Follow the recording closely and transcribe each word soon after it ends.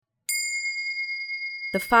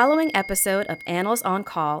The following episode of Annals on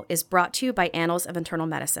Call is brought to you by Annals of Internal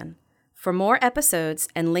Medicine. For more episodes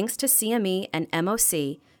and links to CME and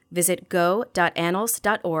MOC, visit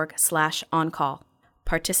go.annals.org/oncall.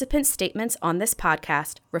 Participant statements on this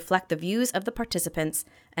podcast reflect the views of the participants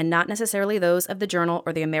and not necessarily those of the journal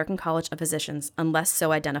or the American College of Physicians, unless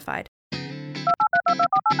so identified.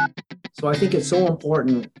 So I think it's so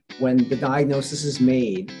important when the diagnosis is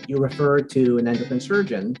made, you refer to an endocrine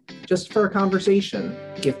surgeon just for a conversation.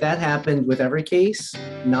 If that happened with every case,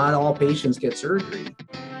 not all patients get surgery.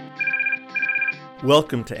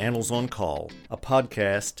 Welcome to Annals on Call, a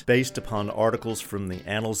podcast based upon articles from the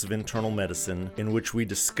Annals of Internal Medicine in which we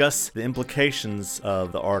discuss the implications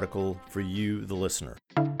of the article for you, the listener.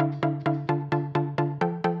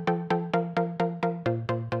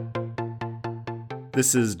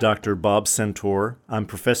 This is Dr. Bob Centor. I'm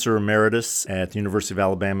Professor Emeritus at the University of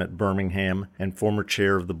Alabama at Birmingham and former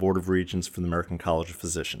chair of the Board of Regents for the American College of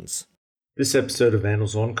Physicians. This episode of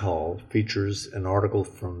Annals on Call features an article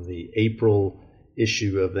from the April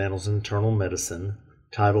issue of Annals of Internal Medicine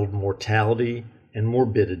titled Mortality and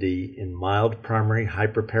Morbidity in Mild Primary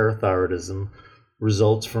Hyperparathyroidism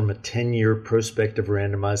Results from a 10-Year Prospective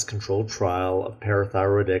Randomized Controlled Trial of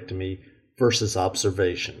Parathyroidectomy versus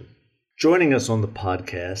Observation. Joining us on the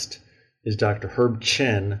podcast is Dr. Herb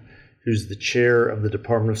Chen, who's the chair of the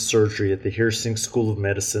Department of Surgery at the Hiersing School of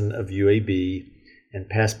Medicine of UAB and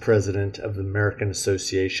past president of the American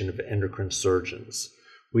Association of Endocrine Surgeons.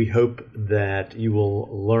 We hope that you will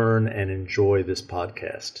learn and enjoy this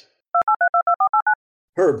podcast.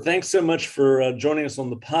 Herb, thanks so much for joining us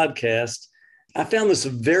on the podcast. I found this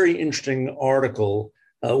a very interesting article,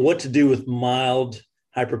 What to Do with Mild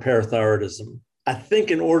Hyperparathyroidism. I think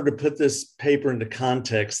in order to put this paper into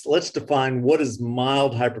context, let's define what is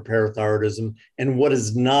mild hyperparathyroidism and what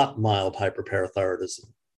is not mild hyperparathyroidism.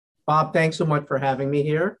 Bob, thanks so much for having me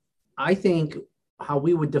here. I think how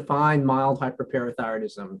we would define mild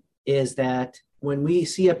hyperparathyroidism is that when we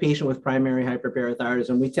see a patient with primary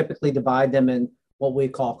hyperparathyroidism, we typically divide them in what we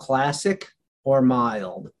call classic or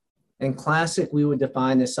mild. And classic we would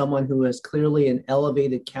define as someone who has clearly an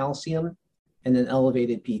elevated calcium and an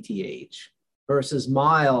elevated PTH. Versus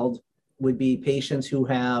mild would be patients who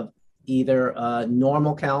have either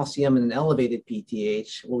normal calcium and an elevated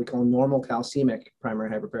PTH, what we call normal calcemic primary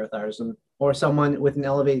hyperparathyroidism, or someone with an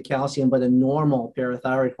elevated calcium but a normal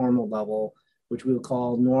parathyroid hormone level, which we would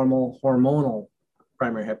call normal hormonal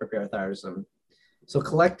primary hyperparathyroidism. So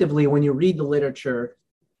collectively, when you read the literature,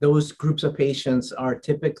 those groups of patients are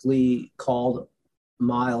typically called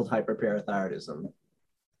mild hyperparathyroidism.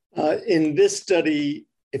 In this study,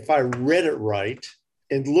 if I read it right,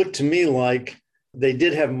 it looked to me like they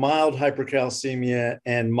did have mild hypercalcemia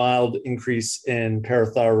and mild increase in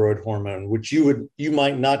parathyroid hormone, which you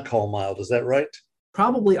might not call mild. Is that right?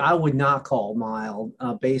 Probably I would not call mild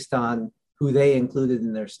based on who they included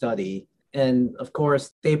in their study. And of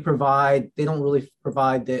course, they don't really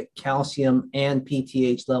provide the calcium and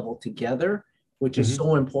PTH level together, which is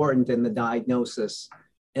so important in the diagnosis.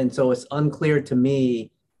 And so it's unclear to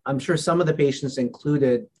me. I'm sure some of the patients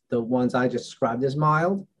included the ones I just described as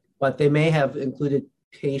mild, but they may have included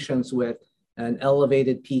patients with an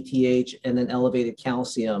elevated PTH and an elevated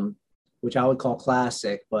calcium, which I would call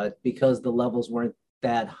classic, but because the levels weren't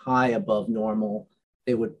that high above normal,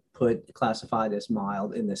 they would classified as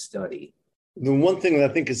mild in this study. The one thing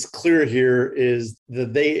that I think is clear here is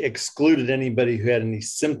that they excluded anybody who had any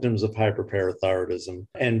symptoms of hyperparathyroidism.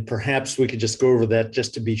 And perhaps we could just go over that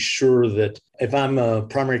just to be sure that if I'm a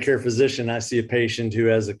primary care physician, I see a patient who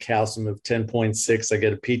has a calcium of 10.6, I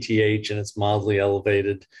get a PTH and it's mildly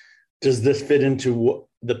elevated. Does this fit into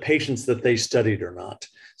the patients that they studied or not?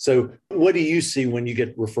 So what do you see when you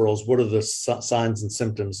get referrals? What are the signs and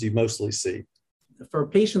symptoms you mostly see? For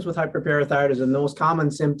patients with hyperparathyroidism, the most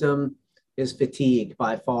common symptom is fatigue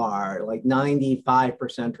by far, like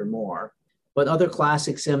 95% or more. But other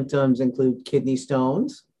classic symptoms include kidney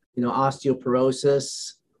stones,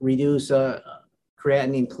 osteoporosis, reduced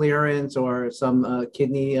creatinine clearance or some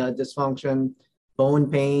kidney dysfunction, bone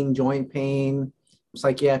pain, joint pain,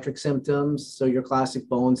 psychiatric symptoms. So your classic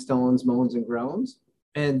bone stones, moans and groans.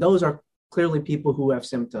 And those are clearly people who have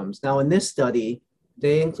symptoms. Now in this study,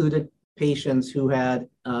 they included patients who had,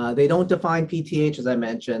 they don't define PTH as I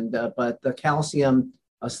mentioned, but the calcium,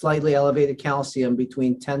 a slightly elevated calcium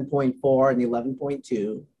between 10.4 and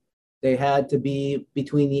 11.2. They had to be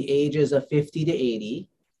between the ages of 50 to 80,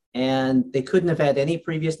 and they couldn't have had any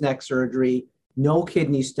previous neck surgery, no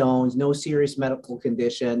kidney stones, no serious medical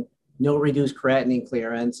condition, no reduced creatinine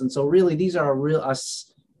clearance. And so really these are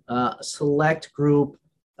a select group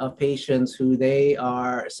of patients who they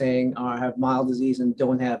are saying have mild disease and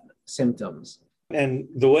don't have symptoms. And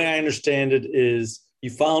the way I understand it is you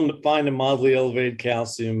find a mildly elevated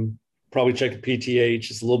calcium, probably check a PTH,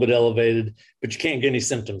 it's a little bit elevated, but you can't get any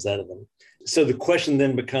symptoms out of them. So the question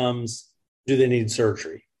then becomes, do they need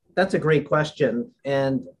surgery? That's a great question.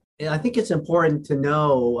 And I think it's important to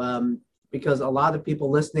know because a lot of people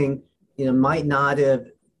listening, might not have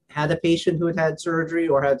had a patient who had surgery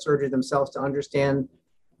or had surgery themselves to understand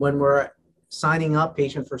when we're signing up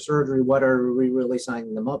patients for surgery, what are we really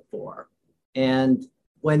signing them up for? And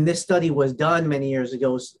when this study was done many years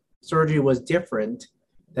ago, surgery was different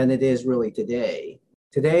than it is really today.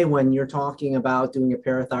 Today, when you're talking about doing a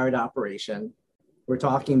parathyroid operation, we're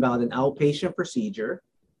talking about an outpatient procedure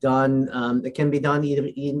done. It can be done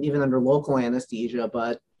even under local anesthesia,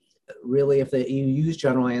 but really if you use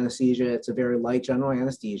general anesthesia, it's a very light general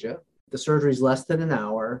anesthesia. The surgery is less than an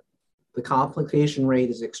hour. The complication rate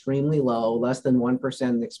is extremely low, less than 1%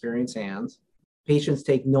 in experienced hands. Patients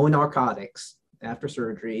take no narcotics after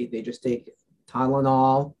surgery. They just take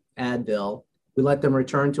Tylenol, Advil. We let them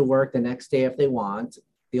return to work the next day if they want.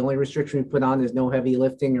 The only restriction we put on is no heavy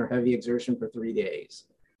lifting or heavy exertion for 3 days.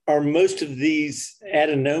 Are most of these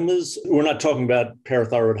adenomas? We're not talking about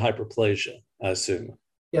parathyroid hyperplasia, I assume.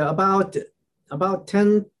 Yeah, about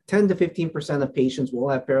 10 to 15% of patients will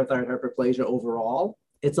have parathyroid hyperplasia overall.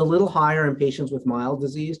 It's a little higher in patients with mild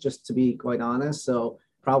disease, just to be quite honest. So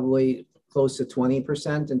probably close to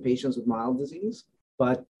 20% in patients with mild disease.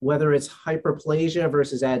 But whether it's hyperplasia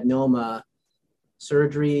versus adenoma,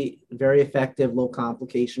 surgery, very effective, low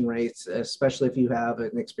complication rates, especially if you have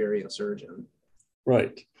an experienced surgeon.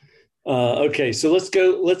 Right. Okay, so let's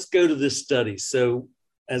go to this study. So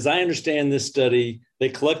as I understand this study, they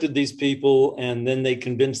collected these people and then they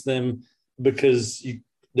convinced them, because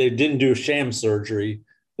they didn't do a sham surgery,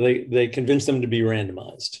 they convinced them to be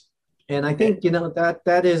randomized. And I think,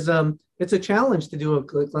 that is, it's a challenge to do a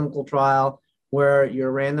clinical trial where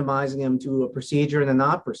you're randomizing them to a procedure and a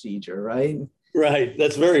not procedure, right? Right,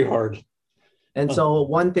 that's very hard. And so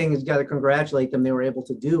one thing is, you got to congratulate them. They were able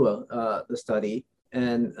to do the study.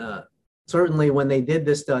 And certainly when they did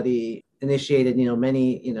this study, initiated,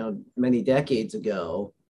 many decades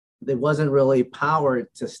ago, it wasn't really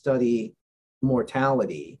powered to study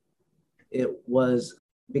mortality. It was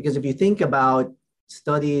because if you think about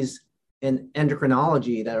studies in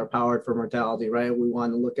endocrinology that are powered for mortality, right? We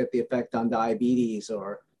want to look at the effect on diabetes,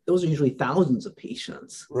 or those are usually thousands of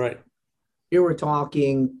patients. Right. Here we're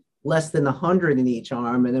talking less than 100 in each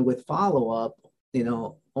arm, and then with follow-up,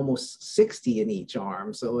 almost 60 in each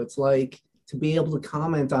arm. So it's like, to be able to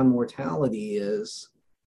comment on mortality is,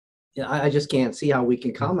 I just can't see how we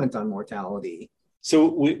can comment on mortality.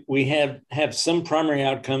 So we have some primary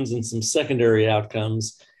outcomes and some secondary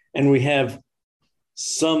outcomes, and we have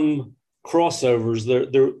some crossovers.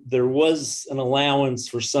 There was an allowance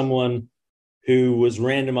for someone who was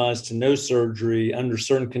randomized to no surgery under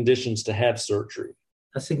certain conditions to have surgery.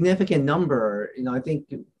 A significant number, I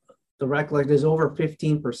think the record is over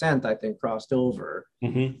 15%, I think, crossed over.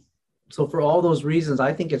 Mm-hmm. So for all those reasons,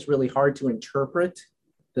 I think it's really hard to interpret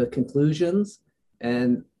the conclusions.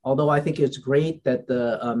 And although I think it's great that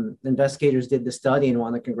the investigators did the study and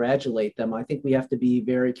want to congratulate them, I think we have to be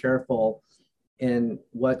very careful in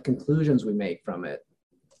what conclusions we make from it.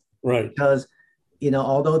 Right. Because,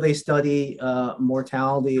 although they study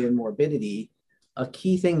mortality and morbidity, a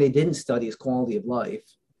key thing they didn't study is quality of life.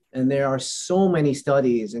 And there are so many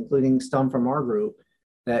studies, including some from our group,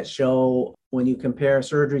 that show when you compare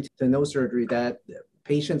surgery to no surgery, that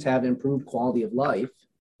patients have improved quality of life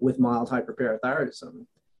with mild hyperparathyroidism.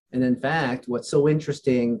 And in fact, what's so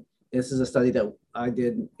interesting, this is a study that I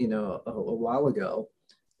did, a while ago.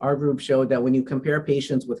 Our group showed that when you compare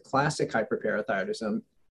patients with classic hyperparathyroidism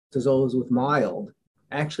to those with mild,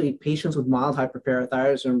 actually patients with mild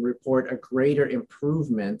hyperparathyroidism report a greater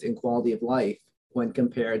improvement in quality of life when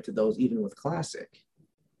compared to those even with classic.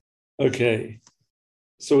 Okay.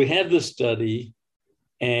 So we have this study,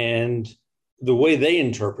 and the way they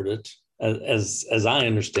interpret it, as I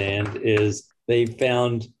understand, is they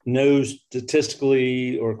found no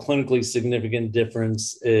statistically or clinically significant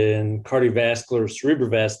difference in cardiovascular or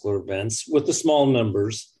cerebrovascular events with the small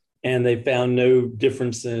numbers, and they found no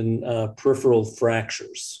difference in peripheral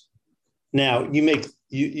fractures. Now, you make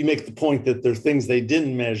the point that there are things they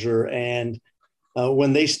didn't measure, and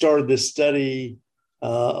when they started this study,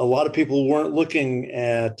 a lot of people weren't looking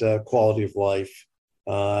at quality of life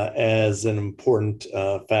as an important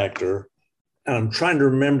factor. I'm trying to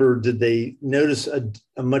remember, did they notice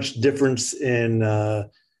a much difference in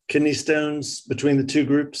kidney stones between the two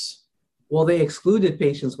groups? Well, they excluded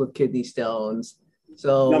patients with kidney stones.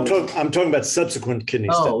 So I'm talking about subsequent kidney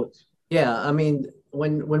stones. Oh, yeah. I mean,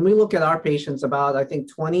 when we look at our patients, about I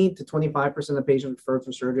think 20 to 25% of patients referred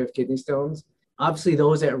for surgery have kidney stones. Obviously,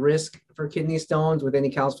 those at risk for kidney stones with any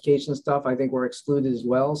calcification stuff, I think were excluded as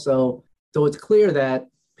well. So it's clear that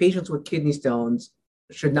patients with kidney stones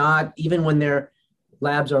should not, even when their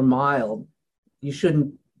labs are mild, you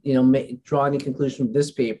shouldn't, draw any conclusion from this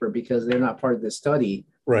paper because they're not part of this study.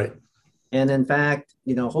 Right. And in fact,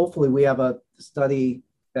 hopefully we have a study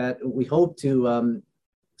that we hope to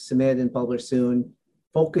submit and publish soon,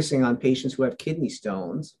 focusing on patients who have kidney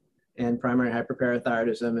stones and primary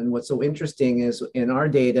hyperparathyroidism. And what's so interesting is in our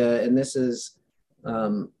data, and this is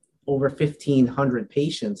over 1,500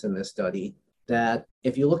 patients in this study, that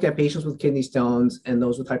if you look at patients with kidney stones and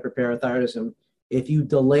those with hyperparathyroidism, if you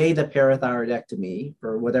delay the parathyroidectomy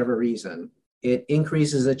for whatever reason, it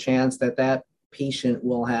increases the chance that that patient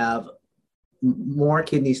will have more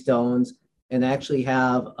kidney stones and actually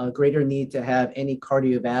have a greater need to have any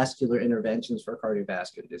cardiovascular interventions for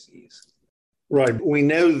cardiovascular disease. Right. We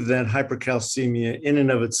know that hypercalcemia in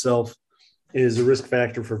and of itself is a risk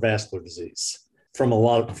factor for vascular disease from a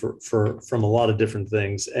lot of different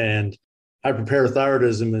things. And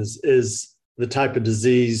hyperparathyroidism is the type of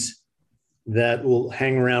disease that will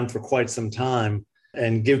hang around for quite some time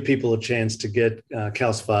and give people a chance to get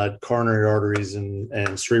calcified coronary arteries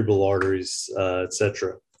and cerebral arteries, et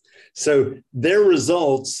cetera. So their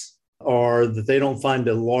results are that they don't find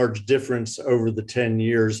a large difference over the 10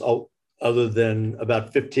 years, other than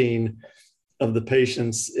about 15 of the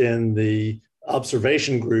patients in the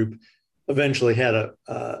observation group eventually had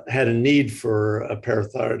a need for a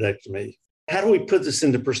parathyroidectomy. How do we put this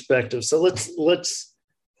into perspective? So let's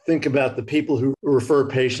think about the people who refer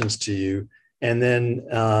patients to you. And then,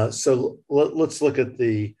 let's look at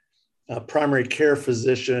the primary care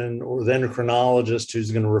physician or the endocrinologist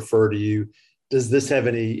who's going to refer to you. Does this have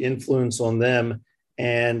any influence on them?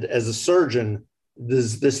 And as a surgeon,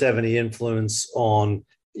 does this have any influence on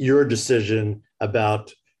your decision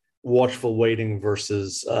about watchful waiting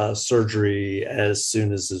versus surgery as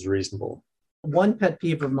soon as is reasonable? One pet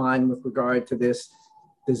peeve of mine with regard to this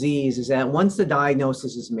disease is that once the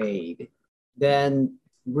diagnosis is made, then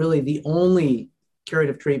really the only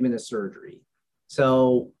curative treatment is surgery.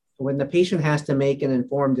 So when the patient has to make an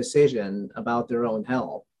informed decision about their own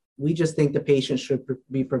health, we just think the patient should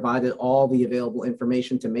be provided all the available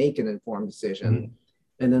information to make an informed decision.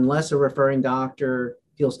 Mm-hmm. And unless a referring doctor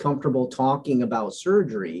feels comfortable talking about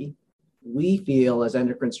surgery, we feel as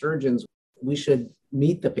endocrine surgeons, we should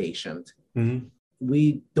meet the patient. Mm-hmm.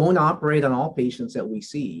 We don't operate on all patients that we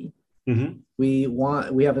see. Mm-hmm.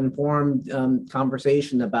 We have informed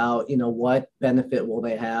conversation about, what benefit will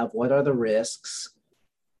they have? What are the risks?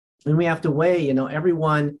 And we have to weigh,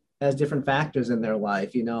 everyone has different factors in their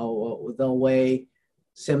life. They'll weigh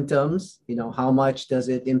symptoms, how much does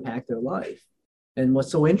it impact their life? And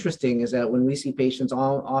what's so interesting is that when we see patients,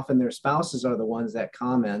 often their spouses are the ones that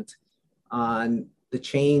comment on the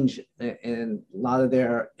change in a lot of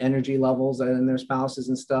their energy levels in their spouses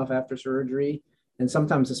and stuff after surgery. And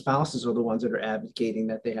sometimes the spouses are the ones that are advocating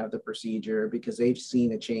that they have the procedure because they've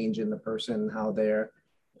seen a change in the person, how their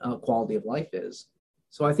quality of life is.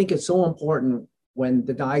 So I think it's so important when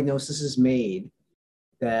the diagnosis is made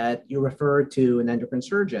that you refer to an endocrine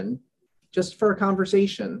surgeon just for a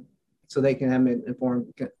conversation so they can have an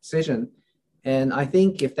informed decision. And I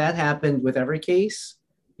think if that happened with every case,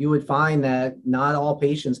 you would find that not all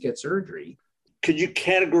patients get surgery. Could you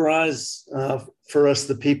categorize for us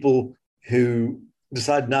the people who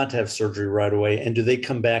decide not to have surgery right away, and do they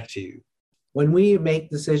come back to you? When we make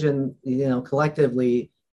decision,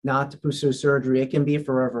 collectively not to pursue surgery, it can be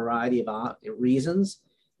for a variety of reasons,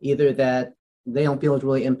 either that they don't feel it's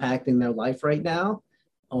really impacting their life right now,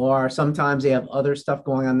 or sometimes they have other stuff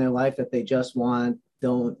going on in their life that they just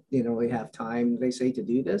don't really have time, they say, to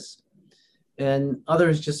do this. And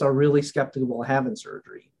others just are really skeptical of having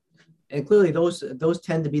surgery. And clearly those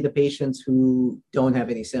tend to be the patients who don't have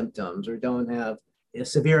any symptoms or don't have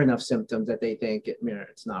severe enough symptoms that they think it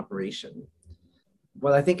merits an operation.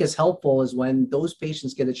 What I think is helpful is when those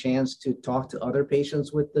patients get a chance to talk to other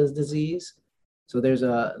patients with this disease. So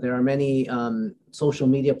there are many social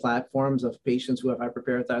media platforms of patients who have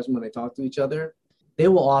hyperparathyroidism. When they talk to each other, they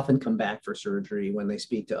will often come back for surgery when they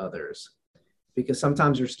speak to others, because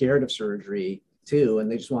sometimes they're scared of surgery too, and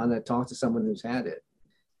they just want to talk to someone who's had it.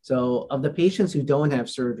 So of the patients who don't have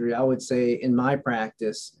surgery, I would say in my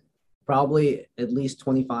practice, probably at least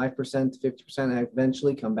 25% to 50%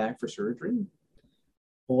 eventually come back for surgery,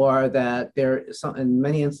 or that in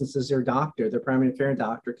many instances, their primary care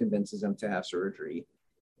doctor convinces them to have surgery.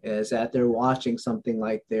 is that they're watching something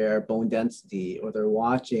like their bone density, or they're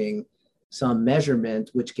watching some measurement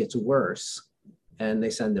which gets worse, and they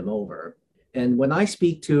send them over. And when I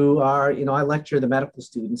speak to I lecture the medical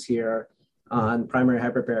students here on primary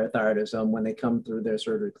hyperparathyroidism when they come through their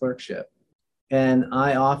surgery clerkship. And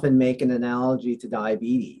I often make an analogy to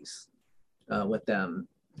diabetes with them,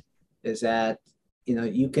 is that,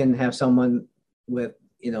 you can have someone with,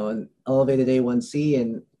 an elevated A1C,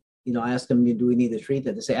 and, I ask them, do we need to treat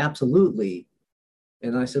that? They say, absolutely.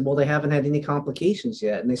 And I said, well, they haven't had any complications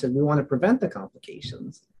yet. And they said, we want to prevent the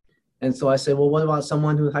complications. And so I said, well, what about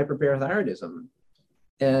someone who has hyperparathyroidism?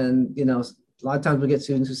 And, a lot of times we get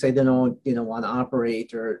students who say they don't, want to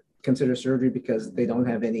operate or consider surgery because they don't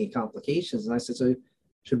have any complications. And I said, so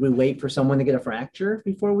should we wait for someone to get a fracture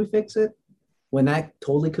before we fix it, when that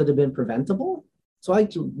totally could have been preventable? So I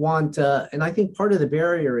want, and I think part of the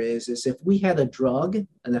barrier is if we had a drug,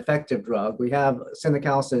 an effective drug, we have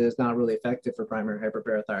cinacalcet is not really effective for primary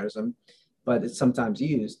hyperparathyroidism, but it's sometimes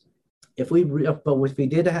used. If we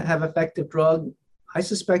did have effective drug, I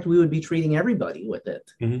suspect we would be treating everybody with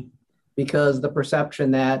it, because the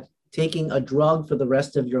perception that taking a drug for the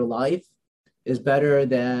rest of your life is better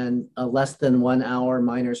than a less than 1 hour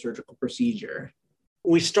minor surgical procedure.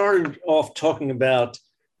 We started off talking about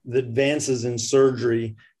the advances in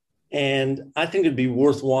surgery, and I think it'd be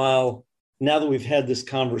worthwhile, now that we've had this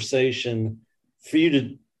conversation, for you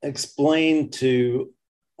to explain to,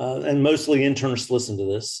 and mostly internists listen to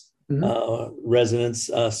this, residents,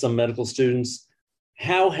 some medical students,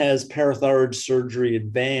 how has parathyroid surgery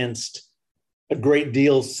advanced a great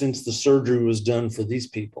deal since the surgery was done for these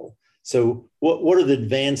people? So what are the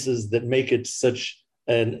advances that make it such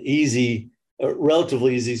an easy,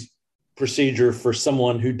 relatively easy procedure for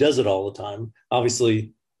someone who does it all the time?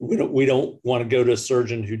 Obviously, we don't want to go to a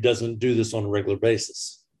surgeon who doesn't do this on a regular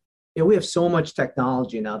basis. Yeah, we have so much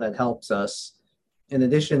technology now that helps us. In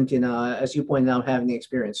addition to, as you pointed out, having the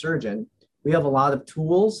experienced surgeon, we have a lot of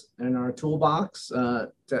tools in our toolbox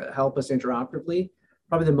to help us intraoperatively.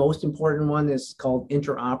 Probably the most important one is called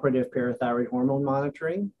intraoperative parathyroid hormone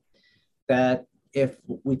monitoring. That if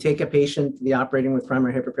we take a patient to the operating with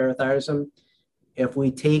primary hyperparathyroidism, if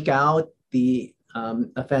we take out the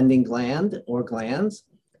offending gland or glands,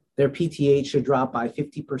 their PTH should drop by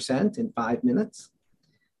 50% in 5 minutes.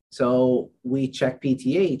 So we check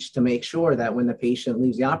PTH to make sure that when the patient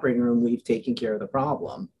leaves the operating room, we've taken care of the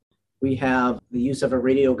problem. We have the use of a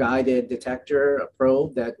radio-guided detector, a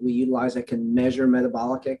probe that we utilize that can measure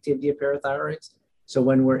metabolic activity of parathyroids. So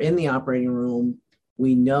when we're in the operating room,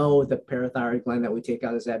 we know the parathyroid gland that we take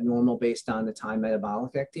out is abnormal based on the time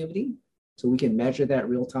metabolic activity. So we can measure that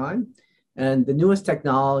real time. And the newest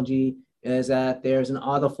technology is that there's an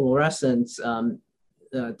autofluorescence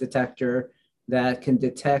detector that can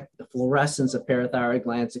detect the fluorescence of parathyroid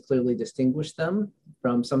glands to clearly distinguish them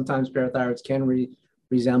from, sometimes parathyroids can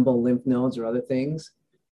resemble lymph nodes or other things.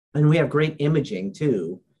 And we have great imaging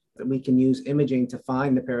too, that we can use imaging to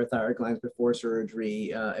find the parathyroid glands before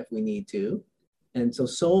surgery if we need to. And so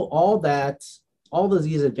all of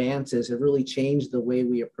these advances have really changed the way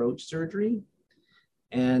we approach surgery.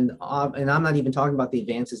 And I'm not even talking about the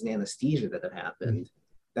advances in anesthesia that have happened.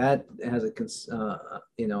 That has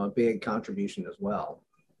a big contribution as well.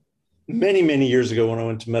 Many, many years ago when I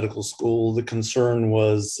went to medical school, the concern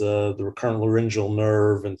was the recurrent laryngeal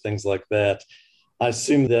nerve and things like that. I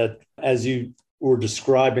assume that as you were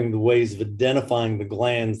describing the ways of identifying the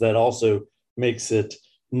glands, that also makes it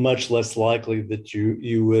much less likely that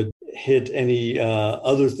you would hit any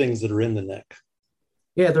other things that are in the neck.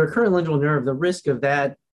 Yeah, the recurrent laryngeal nerve, the risk of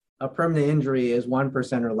that, a permanent injury is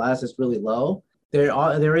 1% or less. It's really low.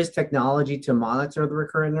 There is technology to monitor the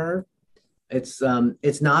recurrent nerve. It's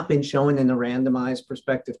not been shown in a randomized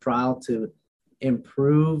prospective trial to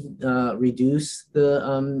reduce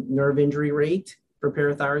the nerve injury rate for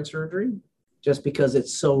parathyroid surgery, just because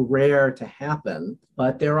it's so rare to happen.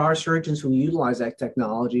 But there are surgeons who utilize that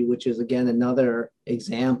technology, which is, again, another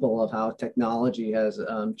example of how technology has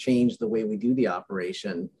changed the way we do the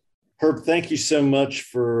operation. Herb, thank you so much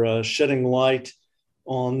for shedding light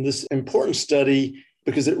on this important study,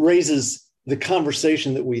 because it raises the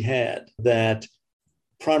conversation that we had, that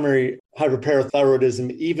primary hyperparathyroidism,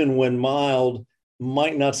 even when mild,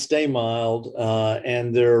 might not stay mild,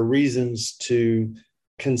 and there are reasons to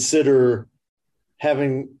consider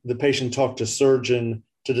having the patient talk to a surgeon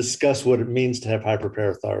to discuss what it means to have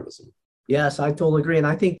hyperparathyroidism. Yes, I totally agree. And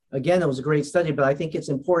I think, again, it was a great study, but I think it's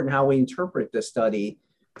important how we interpret this study,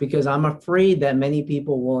 because I'm afraid that many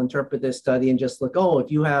people will interpret this study and just look, oh, if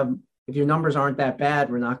your numbers aren't that bad,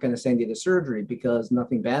 we're not going to send you to surgery because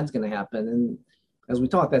nothing bad's going to happen. And as we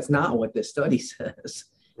talked, that's not what this study says.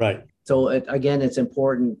 Right. So again, it's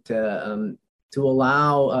important to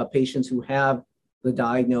allow patients who have the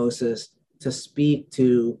diagnosis to speak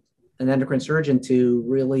to an endocrine surgeon to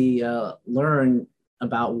really learn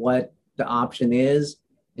about what the option is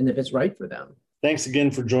and if it's right for them. Thanks again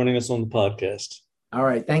for joining us on the podcast. All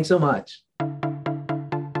right. Thanks so much.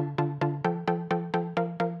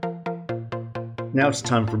 Now it's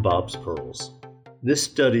time for Bob's Pearls. This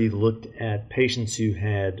study looked at patients who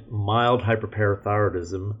had mild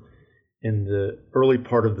hyperparathyroidism in the early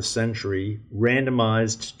part of the century,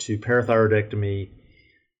 randomized to parathyroidectomy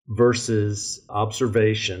versus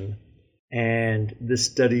observation, and this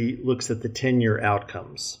study looks at the 10-year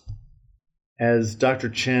outcomes. As Dr.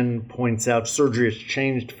 Chen points out, surgery has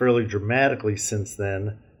changed fairly dramatically since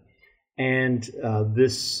then, and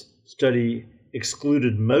this study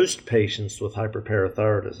excluded most patients with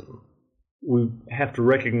hyperparathyroidism. We have to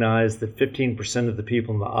recognize that 15% of the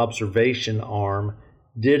people in the observation arm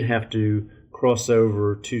did have to cross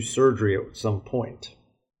over to surgery at some point.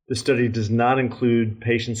 The study does not include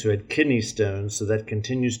patients who had kidney stones, so that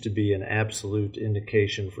continues to be an absolute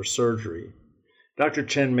indication for surgery. Dr.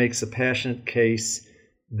 Chen makes a passionate case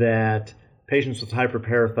that patients with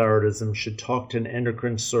hyperparathyroidism should talk to an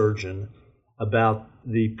endocrine surgeon about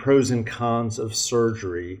the pros and cons of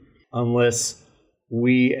surgery unless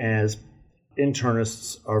we as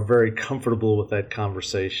internists are very comfortable with that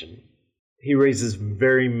conversation. He raises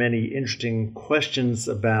very many interesting questions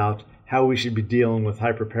about how we should be dealing with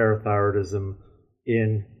hyperparathyroidism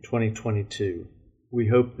in 2022. We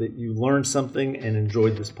hope that you learned something and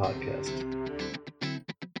enjoyed this podcast.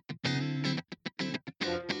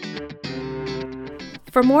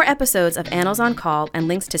 For more episodes of Annals on Call and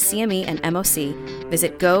links to CME and MOC,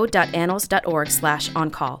 visit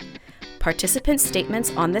go.annals.org/oncall. Participant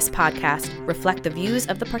statements on this podcast reflect the views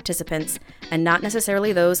of the participants and not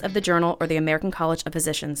necessarily those of the journal or the American College of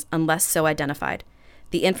Physicians, unless so identified.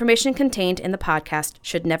 The information contained in the podcast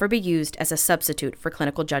should never be used as a substitute for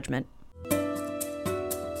clinical judgment.